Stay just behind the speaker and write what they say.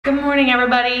Good morning,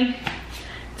 everybody.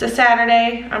 It's a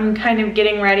Saturday. I'm kind of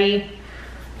getting ready.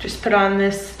 Just put on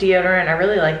this deodorant. I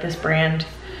really like this brand.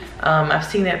 I've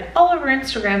seen it all over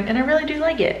Instagram and I really do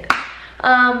like it.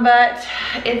 But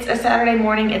it's a Saturday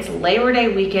morning. It's Labor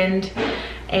Day weekend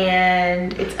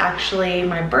and it's actually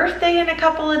my birthday in a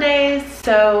couple of days.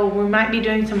 So we might be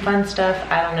doing some fun stuff.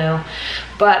 I don't know.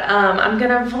 But I'm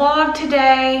gonna vlog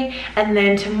today, and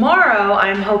then tomorrow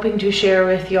I'm hoping to share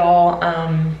with y'all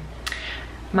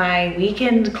my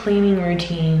weekend cleaning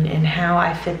routine and how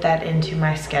I fit that into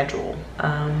my schedule,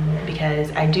 because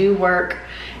I do work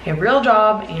a real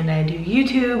job and I do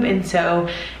YouTube, and so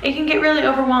it can get really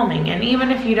overwhelming. And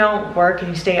even if you don't work and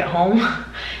you stay at home,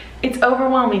 it's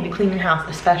overwhelming to clean your house,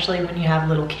 especially when you have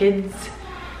little kids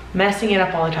messing it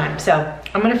up all the time. So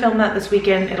I'm gonna film that this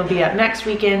weekend. It'll be up next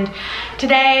weekend.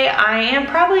 Today I am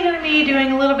probably gonna be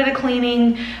doing a little bit of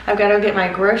cleaning. I've got to go get my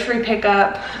grocery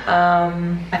pickup.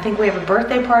 I think we have a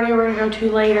birthday party we're gonna go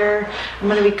to later. I'm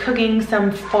gonna be cooking some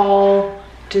fall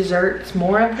desserts,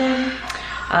 more of them.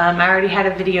 I already had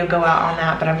a video go out on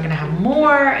that, but I'm gonna have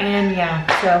more, and yeah,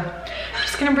 so I'm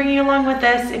just gonna bring you along with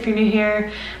this. If you're new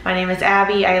here, my name is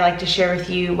Abby. I like to share with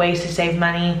you ways to save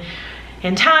money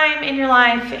and time in your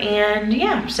life, and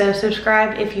yeah, so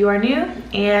subscribe if you are new,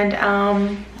 and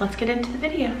let's get into the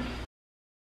video.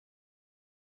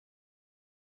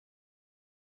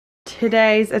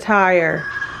 Today's attire: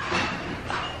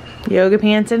 yoga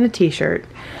pants and a t-shirt.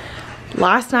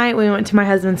 Last night we went to my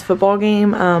husband's football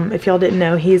game. If y'all didn't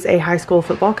know, he's a high school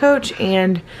football coach,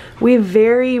 and we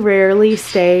very rarely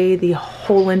stay the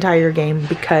whole entire game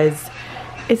because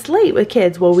it's late with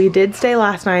kids. Well, we did stay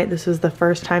last night. This was the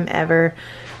first time ever.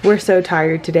 We're so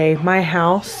tired today. My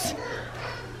house,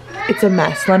 it's a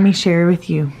mess. Let me share with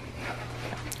you.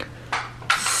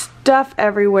 Stuff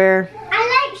everywhere.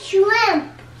 I like shrimp.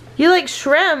 You like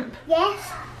shrimp?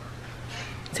 Yes.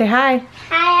 Say hi.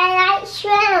 Hi, I like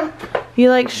shrimp.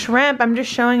 You like shrimp? I'm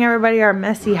just showing everybody our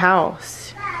messy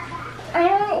house. I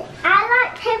like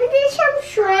having some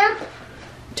shrimp.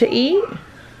 To eat?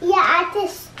 Yeah, at the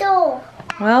store.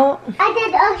 Well, I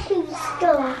did also the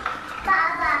store.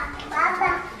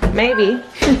 maybe.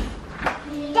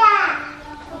 Dad.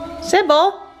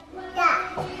 Sybil,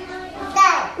 Dad.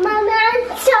 Dad. Mommy, I'm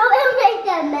so hungry,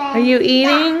 Dad. are you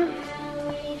eating?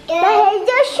 Here's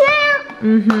the shrimp.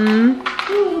 Mm-hmm.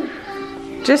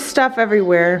 Just stuff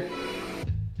everywhere.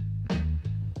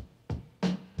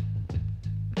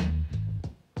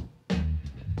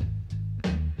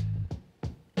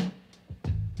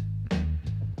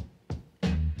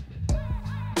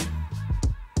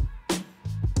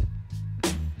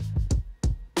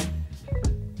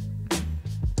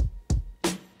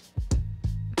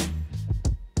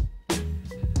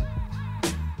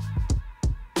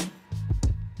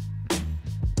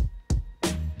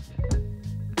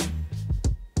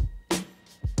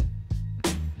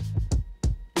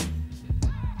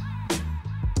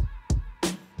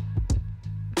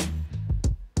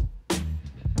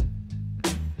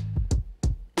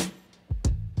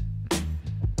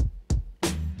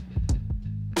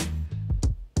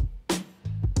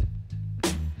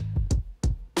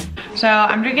 So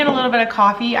I'm drinking a little bit of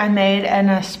coffee. I made an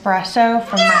espresso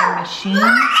from my machine.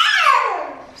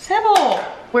 Sybil,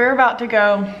 we're about to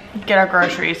go get our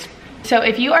groceries. So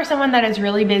if you are someone that is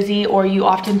really busy, or you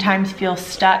oftentimes feel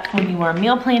stuck when you are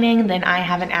meal planning, then I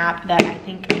have an app that I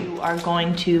think you are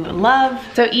going to love.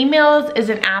 So Emeals is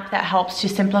an app that helps to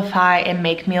simplify and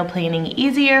make meal planning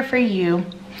easier for you.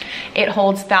 It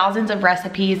holds thousands of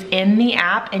recipes in the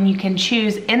app, and you can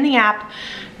choose in the app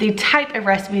the type of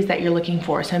recipes that you're looking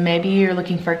for. So maybe you're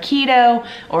looking for keto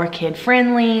or kid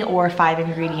friendly or 5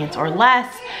 ingredients or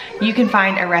less. You can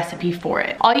find a recipe for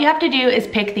it. All you have to do is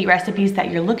pick the recipes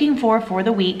that you're looking for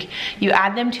the week. You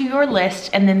add them to your list,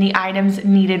 and then the items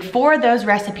needed for those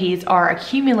recipes are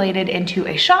accumulated into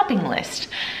a shopping list.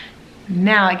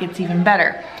 Now it gets even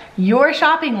better. Your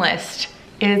shopping list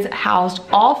is housed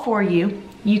all for you.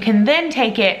 You can then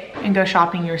take it and go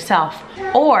shopping yourself.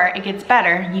 Or it gets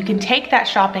better, you can take that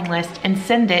shopping list and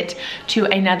send it to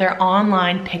another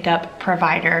online pickup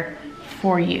provider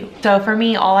for you. So for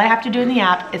me, all I have to do in the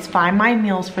app is find my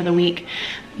meals for the week,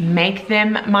 make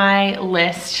them my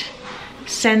list,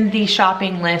 send the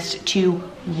shopping list to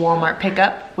Walmart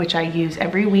pickup, which I use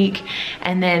every week,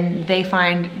 and then they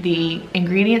find the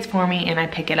ingredients for me and I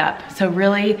pick it up. So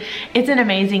really, it's an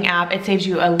amazing app. It saves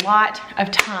you a lot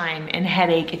of time and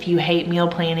headache if you hate meal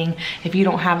planning, if you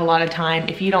don't have a lot of time,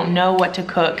 if you don't know what to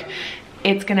cook.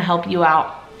 It's gonna help you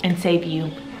out and save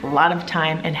you a lot of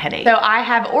time and headache. So I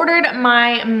have ordered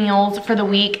my meals for the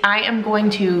week. I am going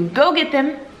to go get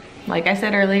them like I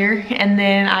said earlier, and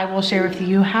then I will share with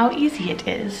you how easy it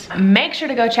is. Make sure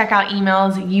to go check out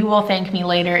Emeals. You will thank me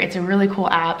later. It's a really cool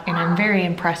app and I'm very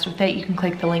impressed with it. You can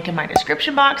click the link in my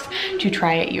description box to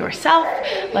try it yourself.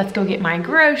 Let's go get my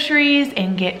groceries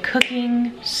and get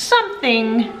cooking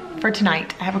something for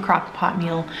tonight. I have a crock pot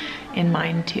meal in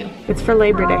mind too. It's for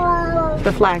Labor Day,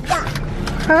 the flags.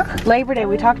 Huh? Labor Day,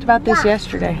 we talked about this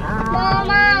yesterday.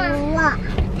 Mama,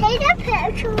 take a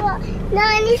picture. No,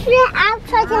 I need to get out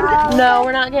so I can. No,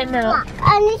 we're not getting out.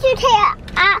 I need to take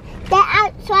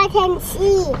out so I can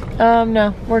see.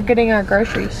 No, we're getting our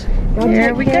groceries.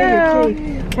 Here we go.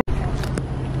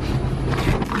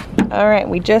 All right,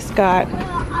 we just got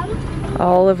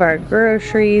all of our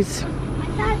groceries.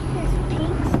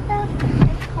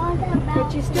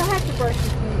 But you still have to brush your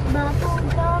teeth. Bubble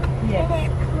gum.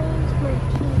 Yes.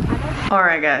 All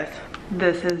right, guys.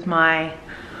 This is my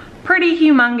pretty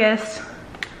humongous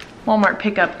Walmart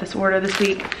pickup this order this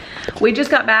week. We just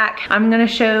got back. I'm gonna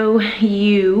show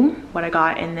you what I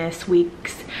got in this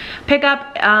week's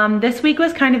pickup. This week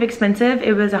was kind of expensive.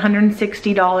 It was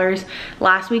 $160.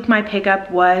 Last week my pickup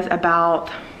was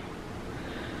about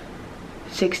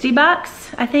 60 bucks,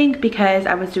 I think, because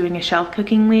I was doing a shelf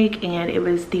cooking week and it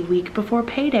was the week before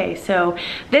payday. So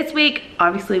this week,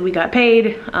 obviously we got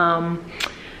paid.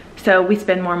 So we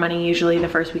spend more money usually the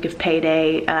first week of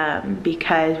payday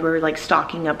because we're like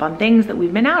stocking up on things that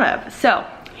we've been out of. So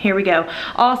here we go.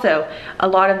 Also, a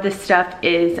lot of this stuff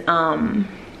is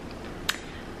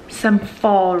some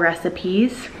fall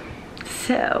recipes.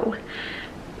 So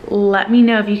let me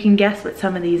know if you can guess what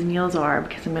some of these meals are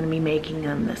because I'm gonna be making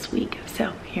them this week.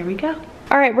 So here we go.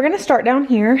 All right, we're gonna start down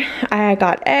here. I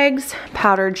got eggs,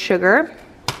 powdered sugar.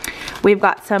 We've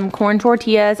got some corn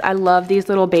tortillas. I love these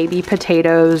little baby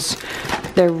potatoes.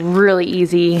 They're really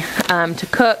easy to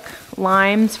cook.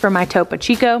 Limes for my Topo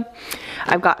Chico.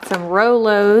 I've got some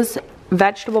Rolos,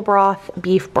 vegetable broth,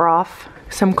 beef broth,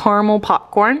 some caramel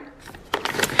popcorn,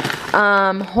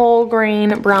 whole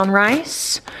grain brown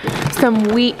rice, some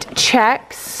wheat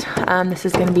Chex. This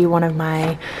is gonna be one of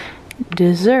my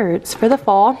desserts for the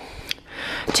fall.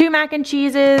 2 mac and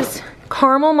cheeses,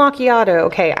 caramel macchiato.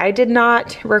 Okay, I did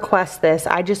not request this.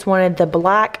 I just wanted the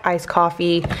black iced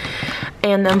coffee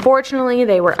and unfortunately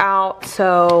they were out,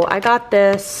 so I got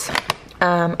this.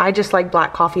 I just like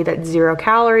black coffee that's 0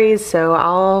 calories, so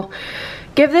I'll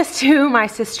give this to my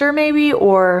sister maybe,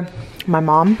 or my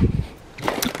mom,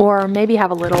 or maybe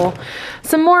have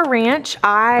some more ranch.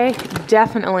 I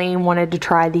definitely wanted to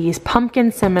try these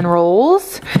pumpkin cinnamon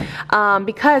rolls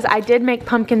because I did make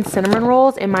pumpkin cinnamon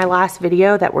rolls in my last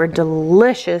video that were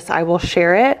delicious. I will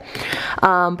share it,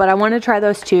 but I want to try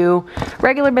those too.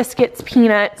 Regular biscuits,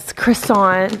 peanuts,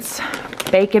 croissants,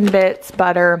 bacon bits,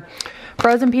 butter,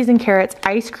 frozen peas and carrots,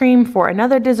 ice cream for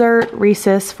another dessert,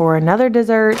 Reese's for another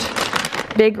dessert,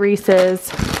 big Reese's,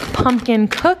 pumpkin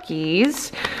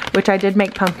cookies, which I did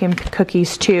make pumpkin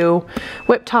cookies too,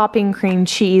 whipped topping, cream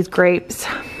cheese, grapes,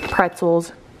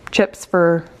 pretzels, chips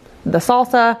for the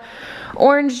salsa,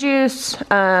 orange juice,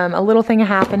 a little thing of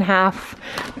half and half,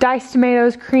 diced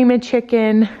tomatoes, cream of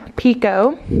chicken,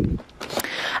 pico.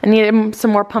 I needed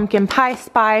some more pumpkin pie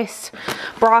spice,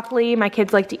 broccoli. My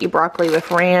kids like to eat broccoli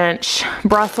with ranch,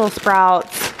 Brussels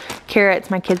sprouts, carrots.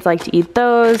 My kids like to eat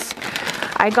those.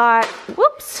 I got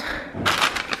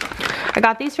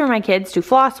these for my kids to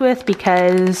floss with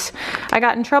because I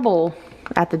got in trouble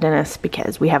at the dentist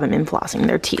because we haven't been flossing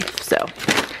their teeth. So,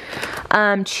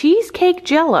 cheesecake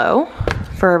jello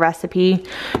for a recipe,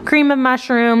 cream of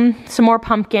mushroom, some more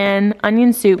pumpkin,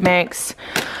 onion soup mix,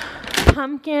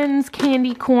 pumpkins,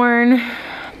 candy corn,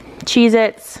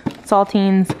 Cheez-Its,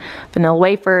 saltines, vanilla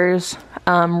wafers,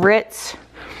 Ritz,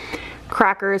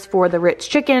 crackers for the Ritz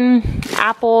chicken,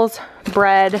 apples,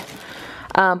 bread,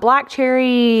 black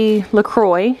cherry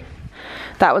LaCroix.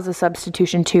 That was a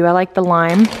substitution too. I like the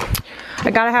lime.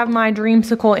 I gotta have my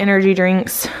Dreamsicle energy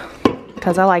drinks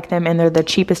because I like them and they're the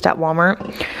cheapest at Walmart.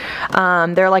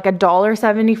 They're like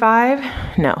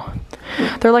 $1.75. No,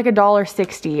 they're like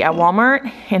 $1.60 at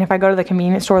Walmart. And if I go to the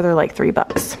convenience store, they're like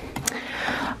 $3.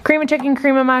 Cream of chicken,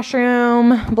 cream of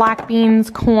mushroom, black beans,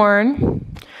 corn,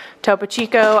 Topo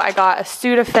Chico. I got a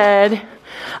Sudafed,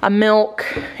 a milk,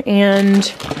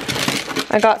 and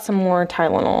I got some more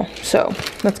Tylenol. So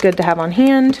that's good to have on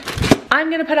hand. I'm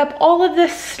gonna put up all of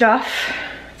this stuff.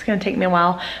 It's gonna take me a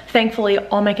while. Thankfully,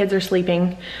 all my kids are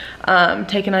sleeping,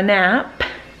 taking a nap.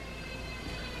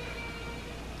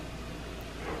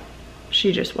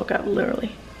 She just woke up,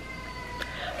 literally.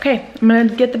 Okay, I'm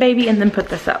gonna get the baby and then put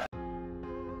this up.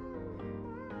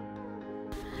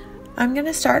 I'm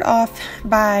gonna start off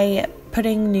by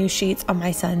putting new sheets on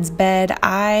my son's bed.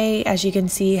 I, as you can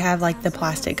see, have like the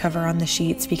plastic cover on the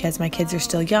sheets because my kids are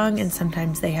still young and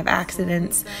sometimes they have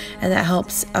accidents, and that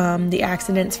helps the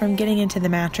accidents from getting into the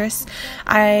mattress.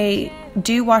 I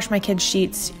do wash my kids'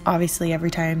 sheets obviously every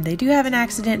time they do have an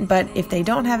accident, but if they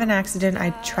don't have an accident, I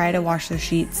try to wash their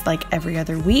sheets like every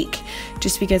other week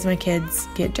just because my kids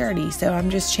get dirty. So I'm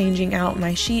just changing out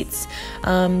my sheets.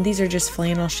 These are just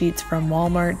flannel sheets from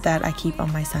Walmart that I keep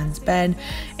on my son's bed,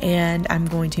 and I'm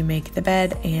going to make the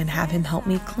bed and have him help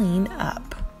me clean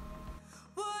up.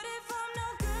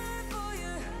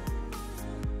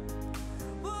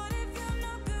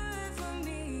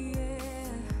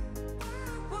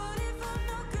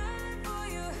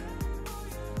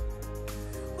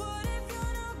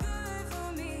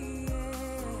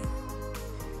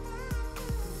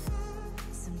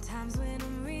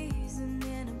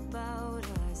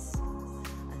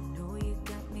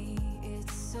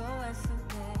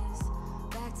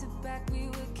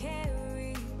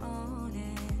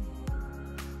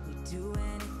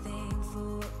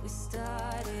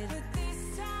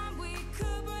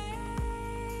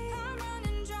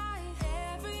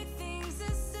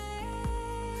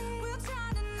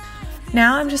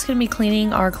 Now I'm just going to be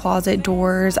cleaning our closet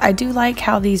doors. I do like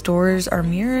how these doors are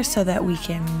mirrors so that we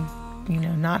can,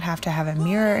 not have to have a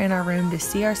mirror in our room to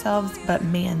see ourselves, but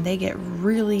man, they get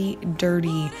really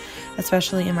dirty,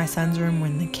 especially in my son's room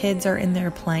when the kids are in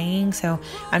there playing. So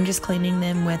I'm just cleaning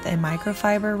them with a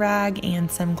microfiber rag and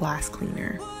some glass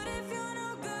cleaner.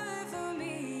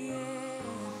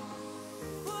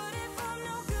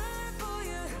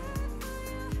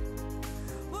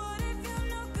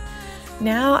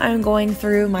 Now I'm going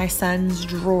through my son's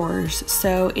drawers.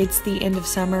 So it's the end of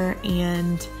summer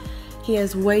and he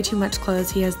has way too much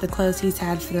clothes. He has the clothes he's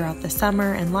had throughout the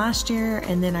summer and last year,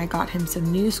 and then I got him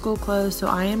some new school clothes. So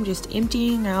I am just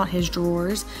emptying out his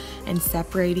drawers and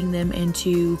separating them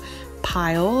into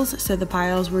piles. So the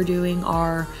piles we're doing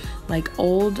are like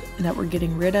old that we're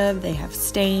getting rid of. They have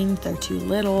stains, they're too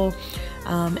little.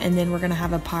 And then we're gonna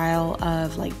have a pile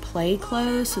of like play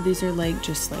clothes. So these are like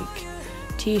just like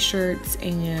t-shirts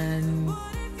and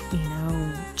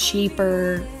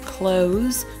cheaper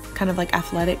clothes, kind of like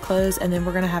athletic clothes. And then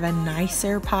we're gonna have a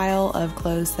nicer pile of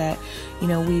clothes that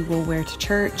we will wear to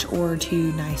church or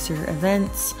to nicer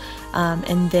events.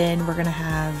 And then we're gonna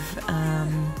have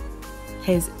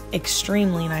his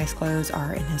extremely nice clothes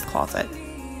are in his closet.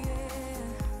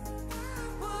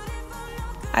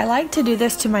 I like to do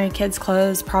this to my kids'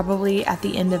 clothes probably at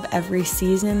the end of every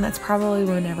season. That's probably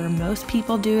whenever most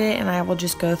people do it, and I will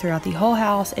just go throughout the whole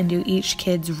house and do each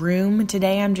kid's room.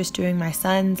 Today I'm just doing my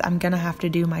son's. I'm gonna have to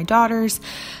do my daughter's,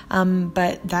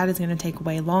 but that is gonna take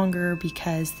way longer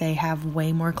because they have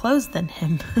way more clothes than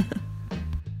him.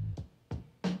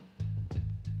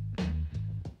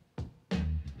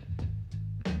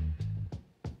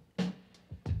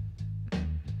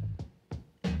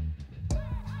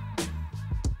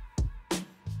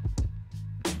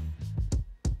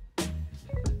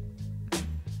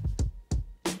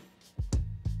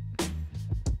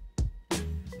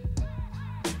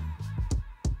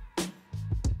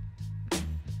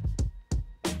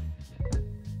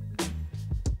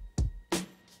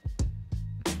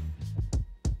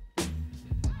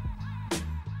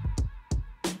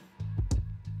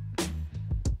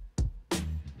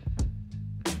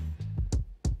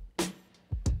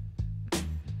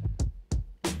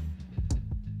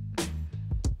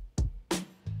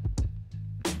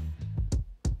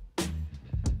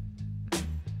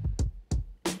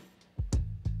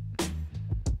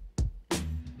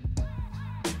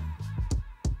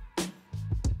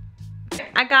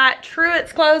 I got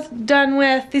Truett's clothes done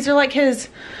with. These are like his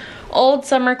old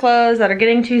summer clothes that are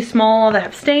getting too small, that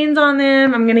have stains on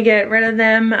them. I'm gonna get rid of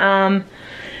them.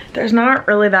 There's not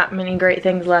really that many great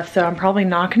things left, so I'm probably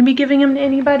not gonna be giving them to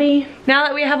anybody. Now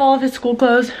that we have all of his school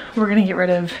clothes, we're gonna get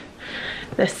rid of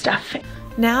this stuff.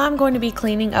 Now I'm going to be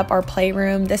cleaning up our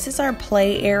playroom. This is our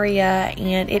play area,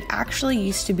 and it actually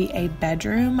used to be a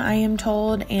bedroom, I am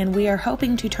told, and we are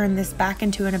hoping to turn this back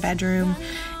into a bedroom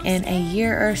in a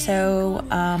year or so,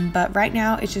 but right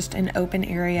now it's just an open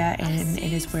area and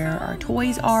it is where our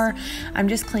toys are. I'm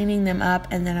just cleaning them up,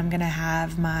 and then I'm gonna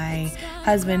have my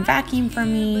husband vacuum for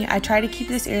me. I try to keep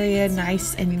this area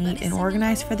nice and neat and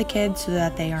organized for the kids so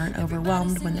that they aren't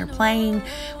overwhelmed when they're playing.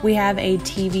 We have a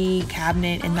TV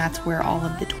cabinet, and that's where all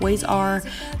of the toys are,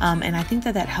 and I think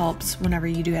that helps whenever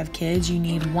you do have kids. You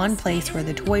need one place where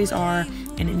the toys are,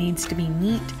 and it needs to be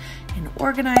neat and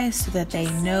organized so that they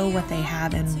know what they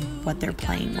have and what they're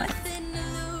playing with.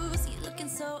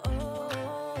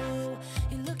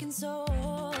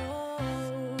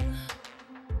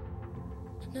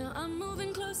 Now I'm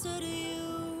closer to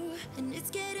you, and it's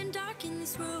getting dark in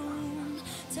this room.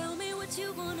 Tell me what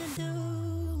you wanna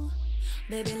do.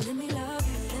 Baby, let me love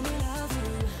you, let me love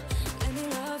you. Let me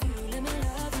love you, let me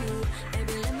love you.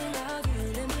 Baby, let me love you,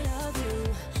 let me love you.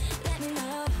 Let me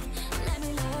love,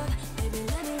 baby,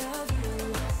 let me love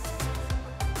you.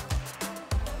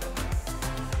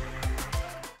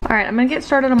 All right, I'm gonna get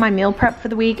started on my meal prep for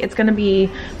the week. It's gonna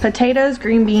be potatoes,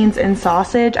 green beans, and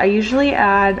sausage. I usually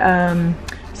add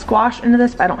squash into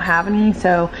this, but I don't have any,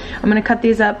 so I'm gonna cut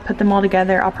these up, put them all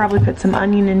together. I'll probably put some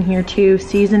onion in here too,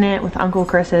 season it with Uncle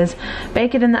Chris's,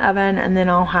 bake it in the oven, and then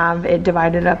I'll have it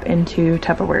divided up into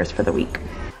Tupperwares for the week.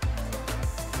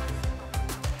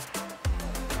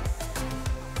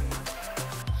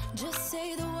 Just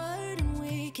say the word and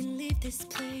we can leave this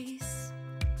place.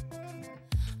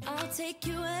 I'll take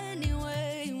you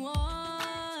anywhere you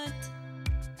want.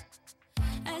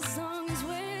 As long as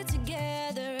we're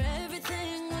together,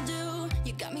 everything we'll do.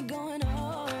 You got me going,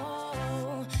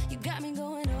 oh, you got me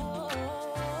going, oh.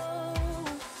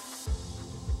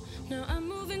 Now I'm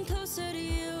moving closer to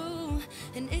you,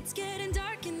 and it's getting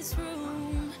dark in this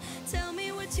room. Tell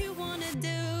me what you wanna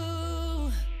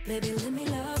do. Baby, let me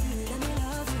love you, let me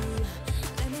love you.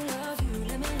 Let me love you,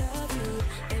 let me love you.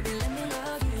 Baby, let me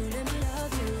love you, let me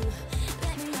love you.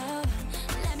 Let me love,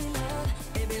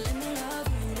 baby, let me love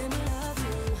you, let me love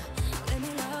you. Let me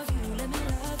love you, let me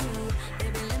love you.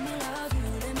 Baby, let me love you,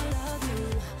 let me love you.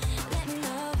 Let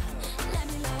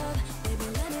me love, baby,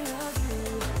 let me love you.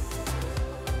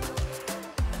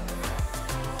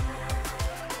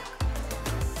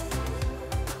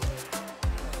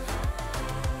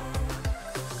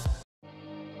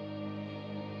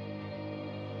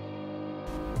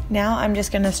 Now I'm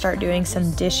just gonna start doing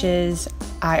some dishes.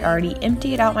 I already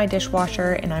emptied out my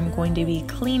dishwasher and I'm going to be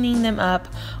cleaning them up.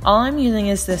 All I'm using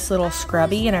is this little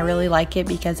scrubby, and I really like it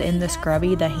because in the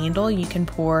scrubby, the handle, you can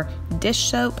pour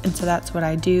dish soap, and so that's what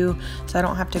I do, so I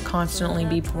don't have to constantly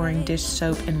be pouring dish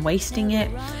soap and wasting it.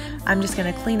 I'm just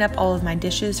gonna clean up all of my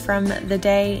dishes from the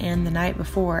day and the night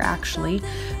before, actually,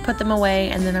 put them away,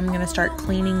 and then I'm gonna start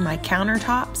cleaning my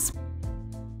countertops.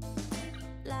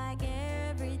 Like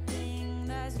everything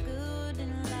that's good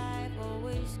in life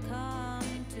always come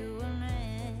to an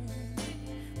end.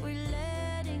 We're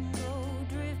letting go,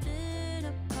 drifting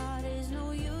apart. There's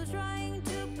no use trying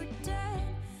to pretend.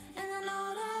 And I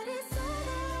know that it's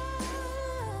sad.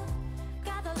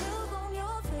 Got the look on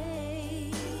your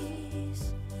face.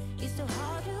 It's so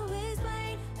hard to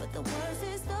explain, but the worst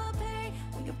is the pain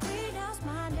when you pronounce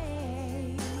my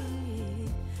name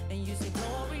and you say,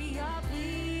 Gloria,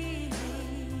 please.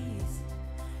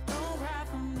 Don't cry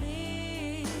for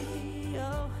me,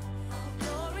 oh,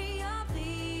 Gloria,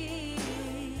 please.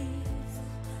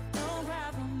 Don't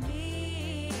cry for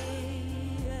me,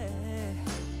 yeah.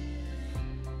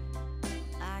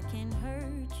 I can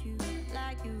hurt you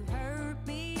like you hurt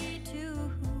me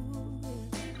too.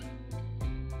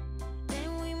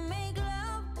 Then we make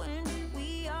love when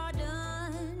we are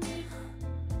done.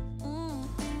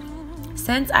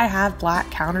 Since I have black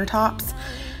countertops,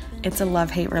 it's a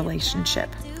love-hate relationship.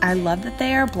 I love that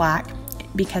they are black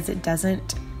because it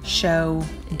doesn't show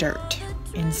dirt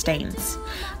and stains,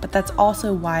 but that's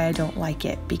also why I don't like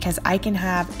it, because I can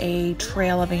have a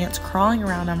trail of ants crawling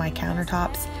around on my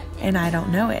countertops and I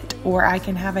don't know it, or I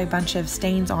can have a bunch of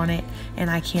stains on it and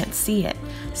I can't see it.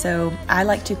 So I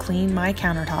like to clean my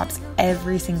countertops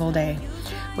every single day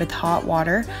with hot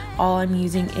water. All I'm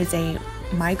using is a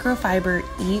microfiber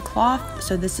e-cloth,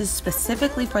 so this is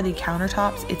specifically for the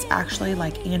countertops. It's actually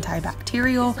like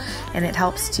antibacterial, and it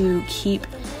helps to keep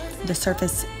the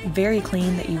surface very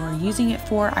clean that you are using it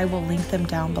for. I will link them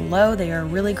down below. They are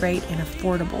really great and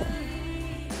affordable.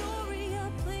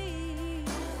 Gloria, please.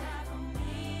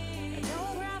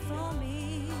 Don't cry for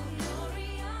me.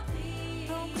 Gloria, please.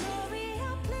 Oh,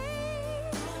 Gloria,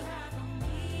 please. Don't cry for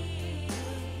me.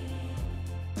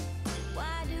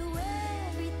 Why do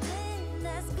everything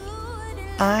that's good in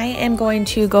I am going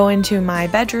to go into my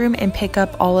bedroom and pick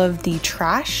up all of the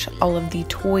trash, all of the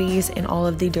toys, and all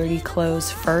of the dirty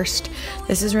clothes first.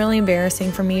 This is really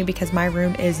embarrassing for me because my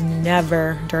room is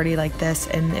never dirty like this,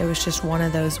 and it was just one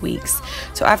of those weeks.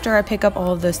 So after I pick up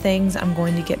all of those things, I'm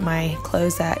going to get my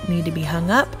clothes that need to be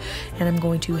hung up, and I'm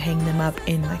going to hang them up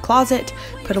in my closet,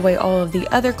 put away all of the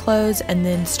other clothes, and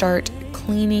then start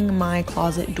cleaning my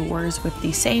closet doors with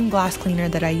the same glass cleaner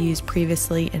that I used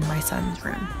previously in my son's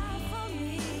room.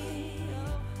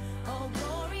 Oh,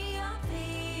 Gloria,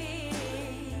 please.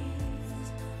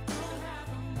 Don't cry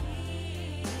for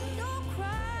me. Don't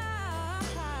cry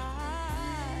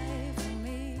for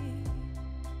me.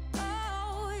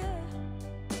 Oh, yeah.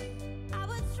 I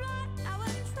would try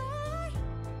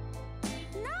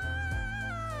not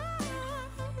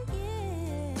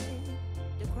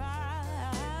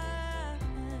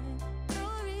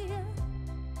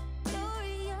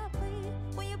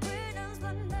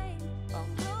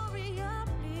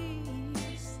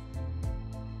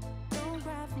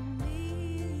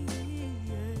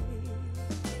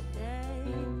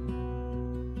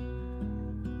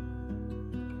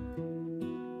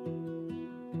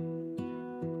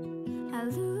I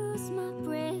lose my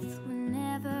breath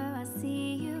whenever I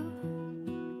see you.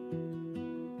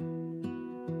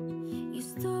 You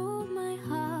stole my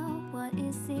heart, what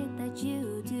is it that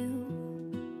you do?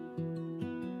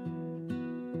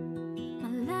 My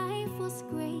life was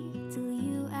great till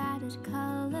you added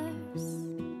colors.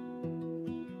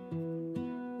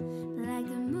 Like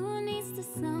the moon needs the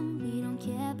sun, we don't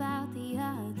care about the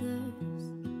others.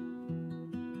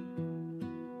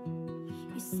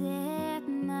 You set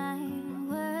my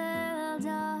world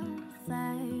on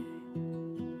fire.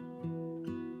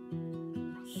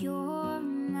 You're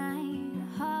my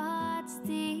heart's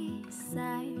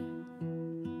desire.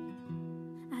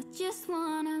 I just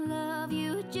wanna love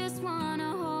you, just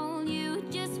wanna hold you,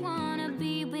 just wanna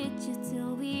be with you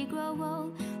till we grow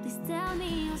old. Please tell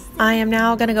me you'll stay. I am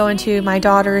now going to go into my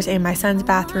daughter's and my son's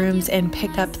bathrooms and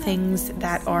pick up things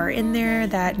that are in there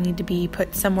that need to be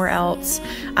put somewhere else.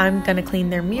 I'm going to clean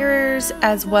their mirrors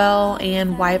as well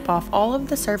and wipe off all of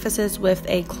the surfaces with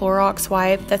a Clorox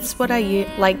wipe. That's what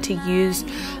I like to use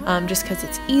just because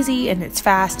it's easy and it's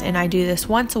fast, and I do this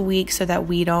once a week so that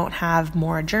we don't have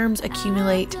more germs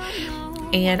accumulate.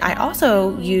 And I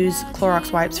also use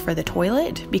Clorox wipes for the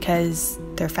toilet because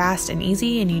they're fast and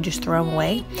easy and you just throw them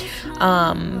away.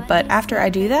 But after I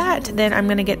do that, then I'm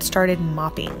going to get started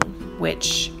mopping,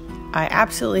 which I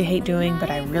absolutely hate doing, but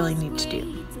I really need to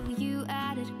do. You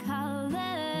added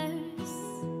colors.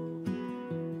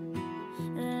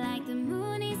 Like the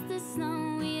moon is the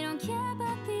sun, we don't care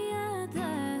about the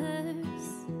others.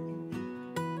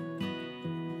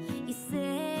 You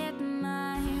said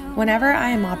my Whenever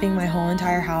I am mopping my whole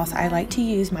entire house, I like to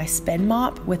use my spin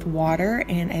mop with water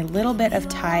and a little bit of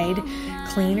Tide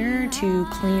cleaner to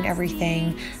clean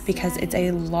everything because it's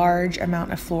a large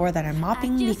amount of floor that I'm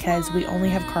mopping because we only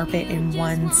have carpet in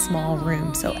one small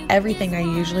room. So everything I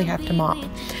usually have to mop.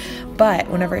 But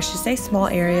whenever it's just a small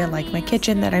area like my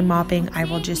kitchen that I'm mopping, I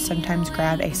will just sometimes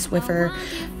grab a Swiffer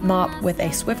mop with a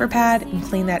Swiffer pad and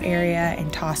clean that area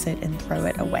and toss it and throw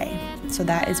it away. So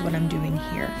that is what I'm doing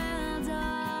here.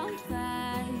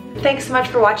 Thanks so much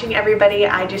for watching, everybody.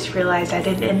 I just realized I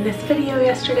didn't end this video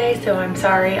yesterday, so I'm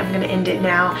sorry. I'm gonna end it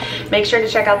now. Make sure to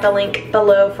check out the link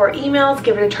below for Emeals.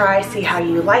 Give it a try, see how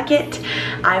you like it.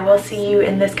 I will see you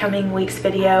in this coming week's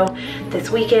video.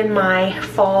 This weekend, my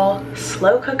fall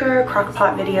slow cooker crock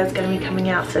pot video is gonna be coming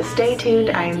out, so stay tuned.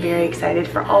 I am very excited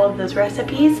for all of those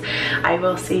recipes. I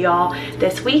will see y'all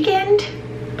this weekend.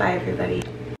 Bye, everybody.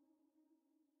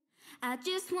 I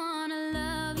just wanna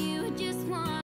love you.